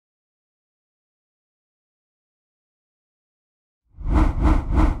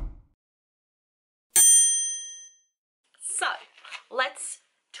let's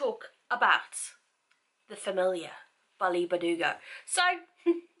talk about The Familiar by Leigh Bardugo. So,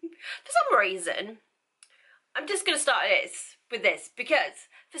 for some reason, I'm just going to start with this because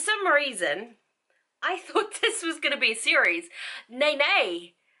for some reason, I thought this was going to be a series.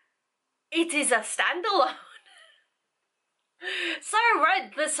 Nay, it is a standalone. So I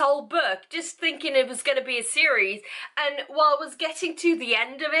read this whole book just thinking it was going to be a series, and while I was getting to the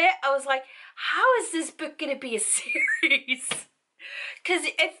end of it, I was like, how is this book going to be a series? Because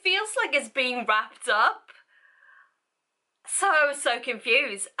it feels like it's being wrapped up. So I was so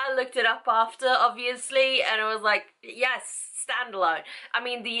confused. I looked it up after, obviously, and I was like, yes, standalone. I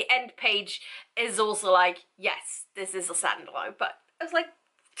mean, the end page is also like, yes, this is a standalone, but I was like,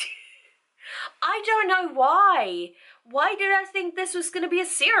 I don't know why. Why did I think this was going to be a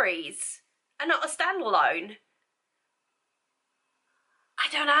series and not a standalone? I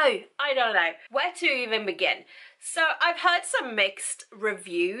don't know. Where to even begin? So I've heard some mixed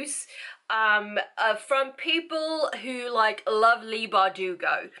reviews from people who like love Leigh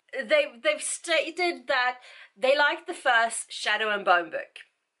Bardugo. They've stated that they like the first Shadow and Bone book,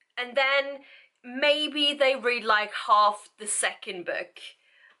 and then maybe they read like half the second book.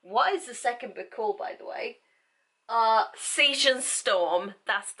 What is the second book called, by the way? Seige and Storm,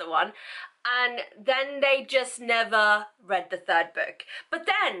 that's the one. And then they just never read the third book. But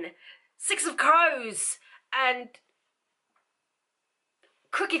then, Six of Crows and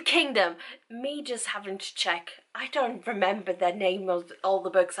Crooked Kingdom, me just having to check. I don't remember the name of all the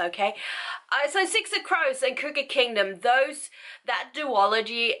books, okay? So Six of Crows and Crooked Kingdom, that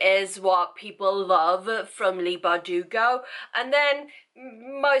duology is what people love from Leigh Bardugo. And then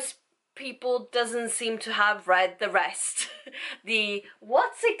most people doesn't seem to have read the rest.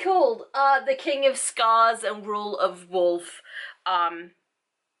 What's it called? The King of Scars and Rule of Wolf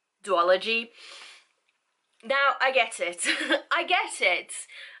duology. Now, I get it. I get it.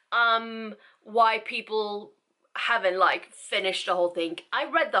 Why people haven't, like, finished the whole thing. I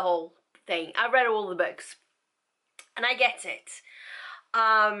read the whole thing. I read all the books. And I get it.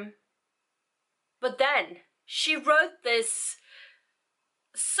 But then, she wrote this.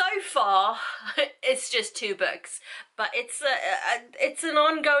 So far, it's just 2 books, but it's an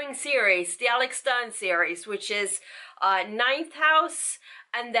ongoing series, the Alex Stern series, which is Ninth House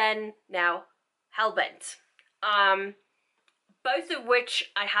and then now Hellbent. Both of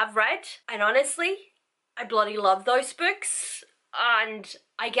which I have read, and honestly, I bloody love those books, and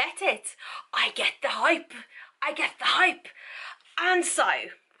I get it. I get the hype. I get the hype. And so,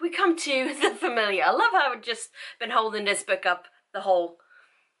 we come to The Familiar. I love how I've just been holding this book up the whole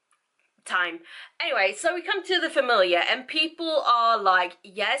time. Anyway, so we come to The Familiar, and people are like,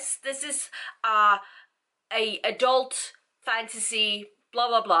 yes, this is a adult fantasy, blah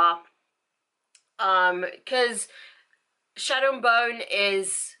blah blah, because Shadow and Bone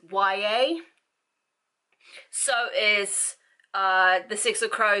is YA, so is the Six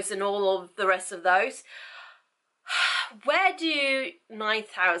of Crows and all of the rest of those. Where do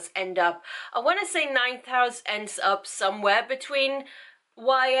Ninth House end up? I want to say Ninth House ends up somewhere between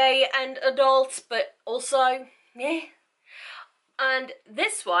YA and adults, but also, yeah. And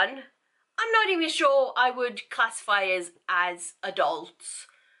this one, I'm not even sure I would classify as adults.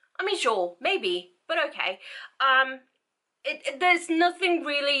 I mean, sure, maybe, but okay. There's nothing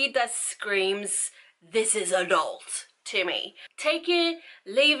really that screams, this is adult to me. Take it,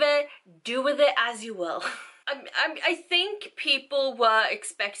 leave it, do with it as you will. I think people were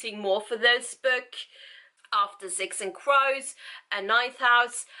expecting more for this book after Six and Crows and Ninth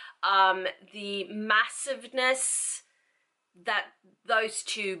House. The massiveness that those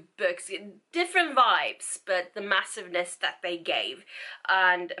 2 books, different vibes, but the massiveness that they gave.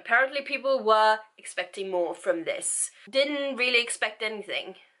 And apparently people were expecting more from this. Didn't really expect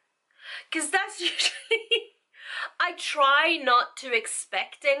anything. Because that's usually... I try not to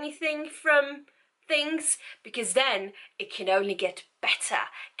expect anything from things, because then it can only get better,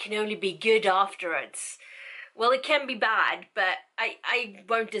 can only be good afterwards. Well, it can be bad, but I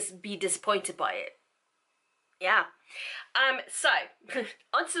won't just be disappointed by it. Yeah. So,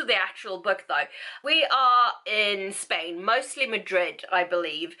 onto the actual book though. We are in Spain, mostly Madrid, I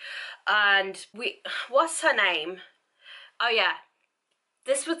believe. And what's her name? Oh yeah,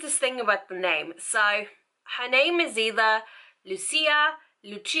 this was this thing about the name. So, her name is either Lucia,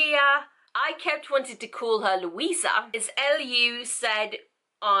 I kept wanting to call her Louisa. It's L-U-Z-I-A,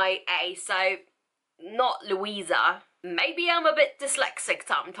 so not Louisa. Maybe I'm a bit dyslexic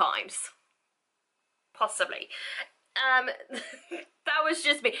sometimes. Possibly. That was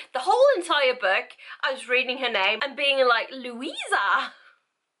just me. The whole entire book, I was reading her name and being like, Louisa?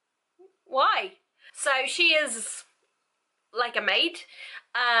 Why? So she is like a maid.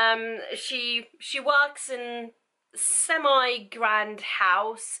 She works in semi-grand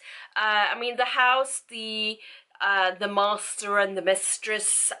house. I mean, the house, the master and the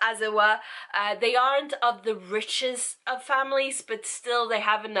mistress, as it were, they aren't of the richest of families, but still they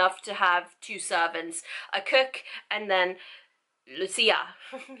have enough to have two servants, a cook, and then Lucia.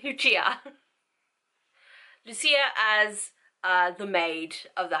 Lucia as the maid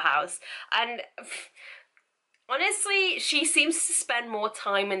of the house. And honestly, she seems to spend more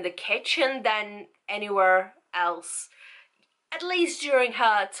time in the kitchen than anywhere else, at least during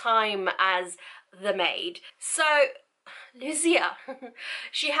her time as the maid. So Lucia,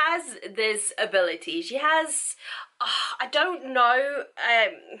 she has this ability. She has, I don't know,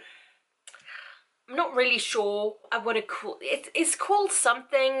 I'm not really sure what it call it. It's called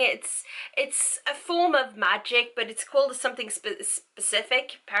something. It's a form of magic, but it's called something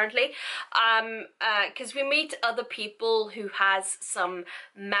specific apparently. Because we meet other people who has some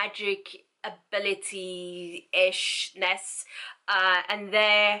magic ability-ishness, and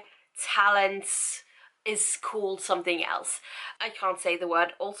their talents is called something else. I can't say the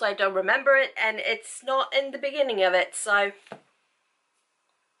word. Also, I don't remember it, and it's not in the beginning of it, so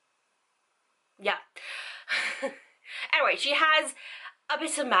yeah. Anyway, she has a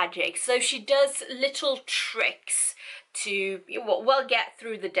bit of magic, so she does little tricks to, well, get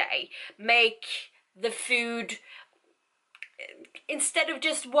through the day, make the food. Instead of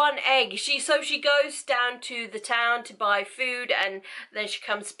just one egg, she goes down to the town to buy food, and then she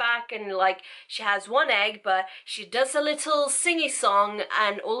comes back and like she has one egg, but she does a little singy song,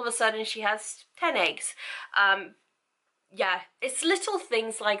 and all of a sudden she has 10 eggs. Yeah, it's little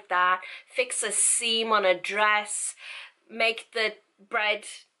things like that. Fix a seam on a dress, make the bread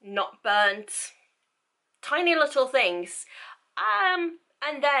not burnt. Tiny little things.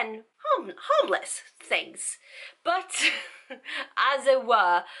 And then harmless things. But as it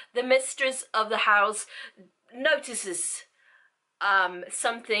were, the mistress of the house notices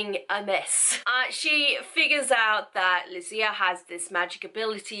something amiss. She figures out that Lucia has this magic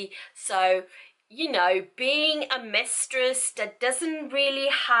ability, so you know, being a mistress that doesn't really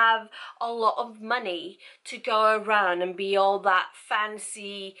have a lot of money to go around and be all that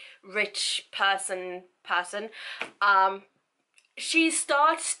fancy rich person, she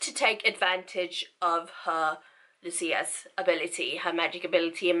starts to take advantage of her Lucia's ability, her magic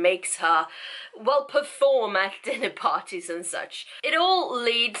ability, and makes her, well, perform at dinner parties and such. It all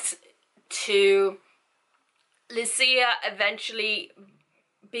leads to Lucia eventually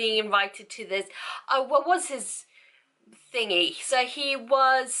being invited to this, what was his thingy? So he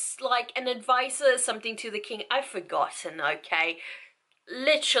was like an advisor, something to the king. I've forgotten, okay?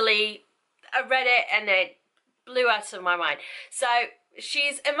 Literally, I read it and it blew out of my mind. So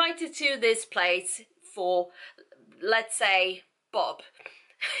she's invited to this place for, let's say, Bob.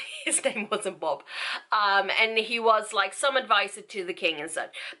 His name wasn't Bob. And he was like some advisor to the king and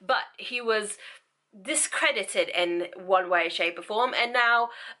such. But he was discredited in one way, shape or form, and now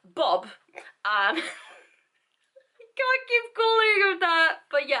Bob, I can't keep calling him that,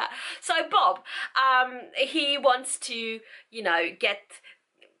 but yeah, so Bob, he wants to, you know, get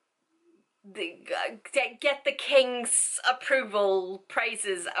the king's approval,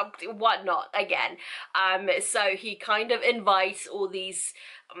 praises, whatnot again. So he kind of invites all these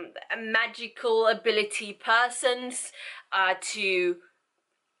magical ability persons to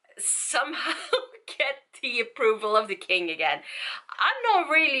somehow get the approval of the king again. I'm not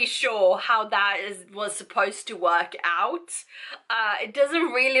really sure how that was supposed to work out. It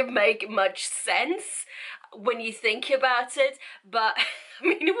doesn't really make much sense when you think about it, but I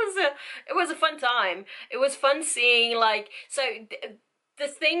mean, it was a fun time. It was fun seeing, like, so the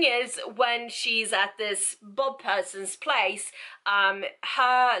thing is, when she's at this Bob person's place,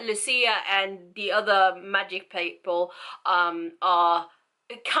 her, Lucia, and the other magic people are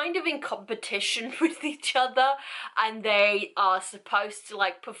kind of in competition with each other, and they are supposed to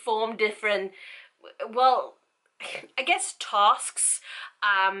like perform different, well, I guess tasks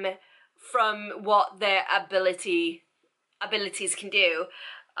from what their abilities can do,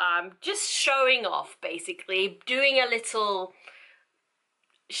 just showing off, basically doing a little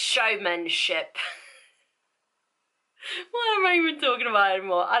showmanship. What am I even talking about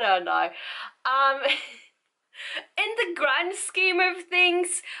anymore? I don't know. In the grand scheme of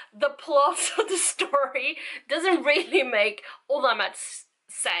things, the plot of the story doesn't really make all that much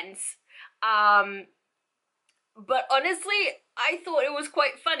sense. But honestly, I thought it was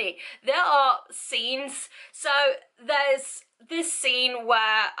quite funny. There are scenes, so there's this scene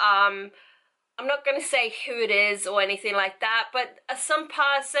where, I'm not gonna say who it is or anything like that, but some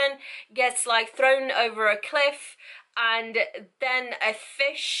person gets like thrown over a cliff, and then a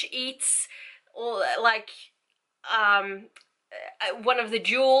fish eats, or like, one of the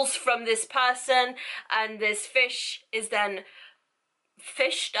jewels from this person, and this fish is then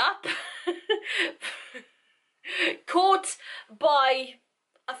fished up, caught by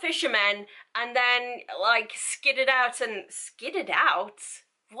a fisherman, and then like skidded out. And skidded out?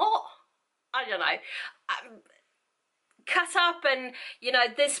 What? I don't know. Cut up, and you know,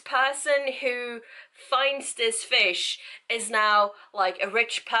 this person who finds this fish is now like a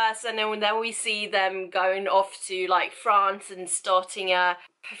rich person, and then we see them going off to like France and starting a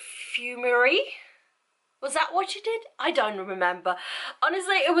perfumery. Was that what you did? I don't remember.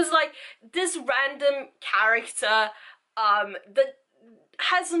 Honestly, it was like this random character that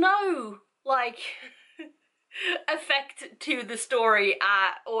has no like effect to the story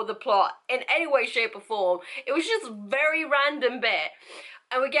or the plot in any way, shape or form. It was just very random bit,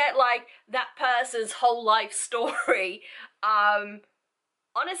 and we get like that person's whole life story.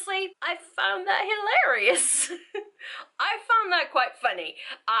 Honestly, I found that hilarious. I found that quite funny.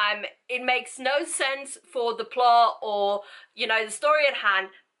 It makes no sense for the plot or, you know, the story at hand,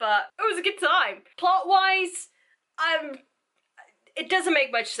 but it was a good time. Plot-wise, it doesn't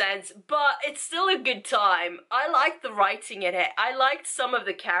make much sense, but it's still a good time. I liked the writing in it. I liked some of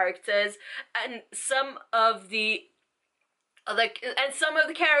the characters, and some of the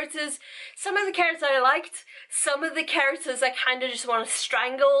characters I liked. Some of the characters I kind of just want to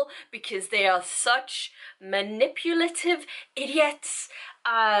strangle because they are such manipulative idiots.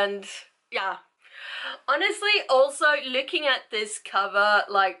 And yeah, honestly, also looking at this cover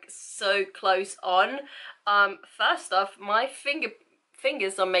like so close on, first off, my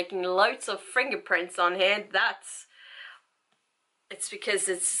fingers are making loads of fingerprints on here. It's because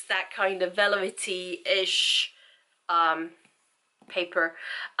it's that kind of velvety-ish paper.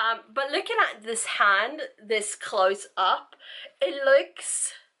 But looking at this hand this close up, it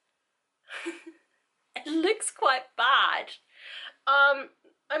looks it looks quite bad. I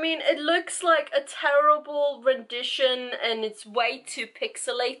mean, it looks like a terrible rendition, and it's way too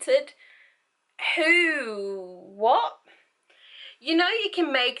pixelated. What? You know, you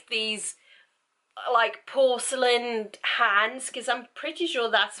can make these like porcelain hands, because I'm pretty sure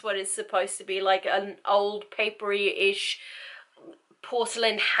that's what it's supposed to be, like an old papery-ish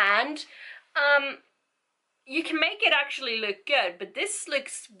porcelain hand. You can make it actually look good, but this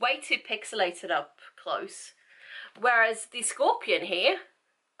looks way too pixelated up close. Whereas the scorpion here,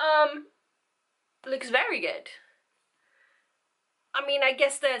 looks very good. I mean, I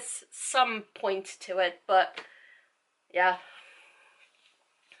guess there's some point to it, but yeah.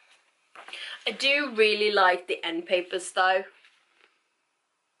 I do really like the end papers though.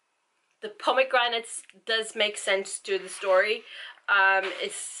 The pomegranates does make sense to the story.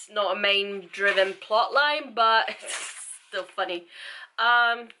 It's not a main driven plot line, but it's still funny.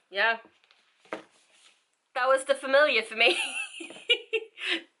 Yeah. That was the familiar for me.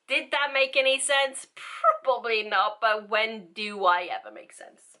 Did that make any sense? Probably not, but when do I ever make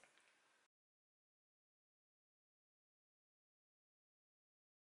sense?